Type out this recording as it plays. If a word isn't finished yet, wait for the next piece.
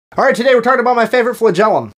Alright, today we're talking about my favorite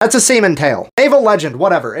flagellum. That's a seaman tail. Naval legend,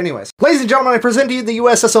 whatever. Anyways. Ladies and gentlemen, I present to you the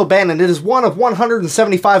USS O'Bannon. It is one of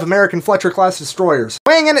 175 American Fletcher-class destroyers.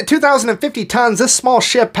 Weighing in at 2,050 tons, this small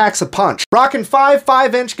ship packs a punch. Rocking 5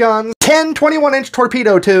 5-inch guns, 10 21-inch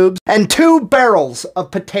torpedo tubes, and 2 barrels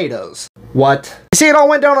of potatoes. What? You see, it all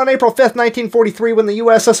went down on April 5th, 1943, when the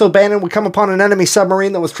USS O'Bannon would come upon an enemy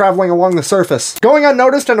submarine that was traveling along the surface. Going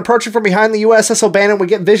unnoticed and approaching from behind, the USS O'Bannon would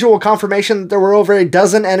get visual confirmation that there were over a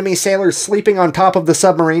dozen enemy sailors sleeping on top of the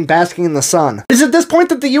submarine, basking in the sun. It is at this point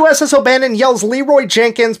that the USS O'Bannon yells Leroy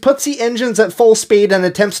Jenkins, puts the engines at full speed, and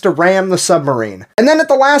attempts to ram the submarine. And then at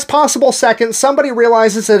the last possible second, somebody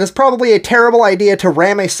realizes it is probably a terrible idea to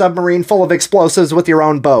ram a submarine full of explosives with your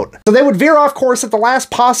own boat. So they would veer off course at the last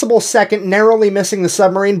possible second, narrowly missing the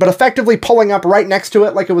submarine, but effectively pulling up right next to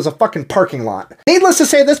it like it was a fucking parking lot. Needless to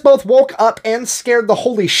say, this both woke up and scared the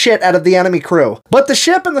holy shit out of the enemy crew. But the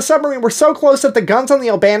ship and the submarine were so close that the guns on the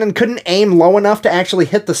O'Bannon couldn't aim low enough to actually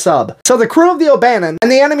hit the sub. So the crew of the O'Bannon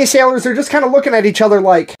and the enemy sailors are just kind of looking at each other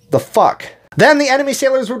like, the fuck? Then the enemy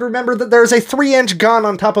sailors would remember that there's a 3-inch gun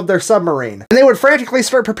on top of their submarine, and they would frantically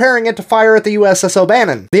start preparing it to fire at the USS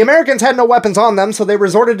O'Bannon. The Americans had no weapons on them, so they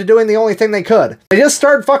resorted to doing the only thing they could. They just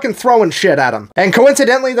started fucking throwing shit at them. And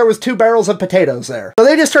coincidentally, there was 2 barrels of potatoes there. So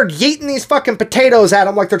they just started yeeting these fucking potatoes at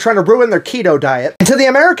them like they're trying to ruin their keto diet. And to the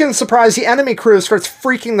Americans' surprise, the enemy crew starts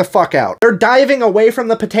freaking the fuck out. They're diving away from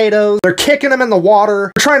the potatoes, they're kicking them in the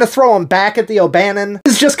water, they're trying to throw them back at the O'Bannon.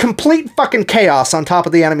 It's just complete fucking chaos on top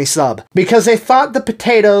of the enemy sub, because they thought the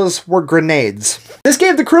potatoes were grenades. This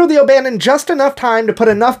gave the crew of the O'Bannon just enough time to put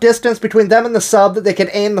enough distance between them and the sub that they could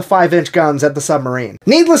aim the 5-inch guns at the submarine.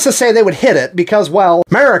 Needless to say, they would hit it because, well,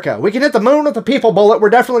 America, we can hit the moon with a people bullet, we're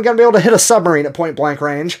definitely going to be able to hit a submarine at point blank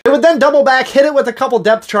range. They would then double back, hit it with a couple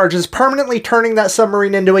depth charges, permanently turning that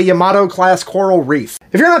submarine into a Yamato-class coral reef.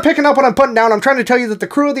 If you're not picking up what I'm putting down, I'm trying to tell you that the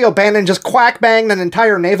crew of the O'Bannon just quack-banged an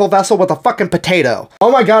entire naval vessel with a fucking potato. Oh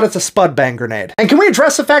my god, it's a spud bang grenade. And can we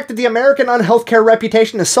address the fact that the American unhealthcare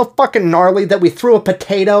reputation is so fucking gnarly that we threw a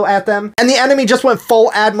potato at them, and the enemy just went full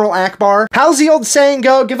Admiral Akbar? How's the old saying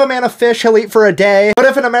go? Give a man a fish, he'll eat for a day. But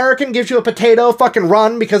if an American gives you a potato, fucking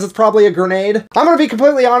run, because it's probably a grenade. I'm gonna be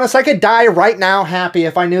completely honest, I could die right now happy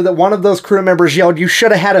if I knew that one of those crew members yelled, "You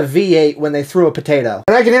should have had a V8" when they threw a potato.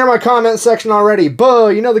 And I can hear my comment section already. Buh,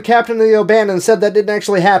 you know the captain of the O'Bannon said that didn't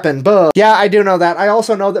actually happen. Buh. Yeah, I do know that. I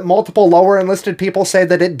also know that multiple lower enlisted people say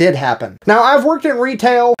that it did happen. Now, I've worked in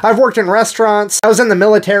retail, I've worked in restaurants, I was in the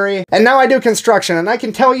military, and now I do construction, and I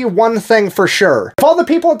can tell you one thing for sure. If all the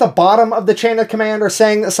people at the bottom of the chain of command are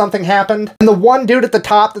saying that something happened, and the one dude at the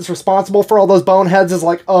top that's responsible for all those boneheads is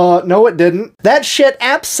like, no it didn't, that shit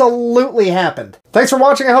absolutely happened. Thanks for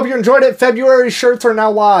watching, I hope you enjoyed it. February's shirts are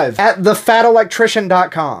now live at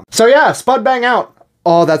thefatelectrician.com. So yeah, spud bang out.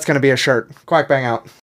 Oh, that's gonna be a shirt. Quack bang out.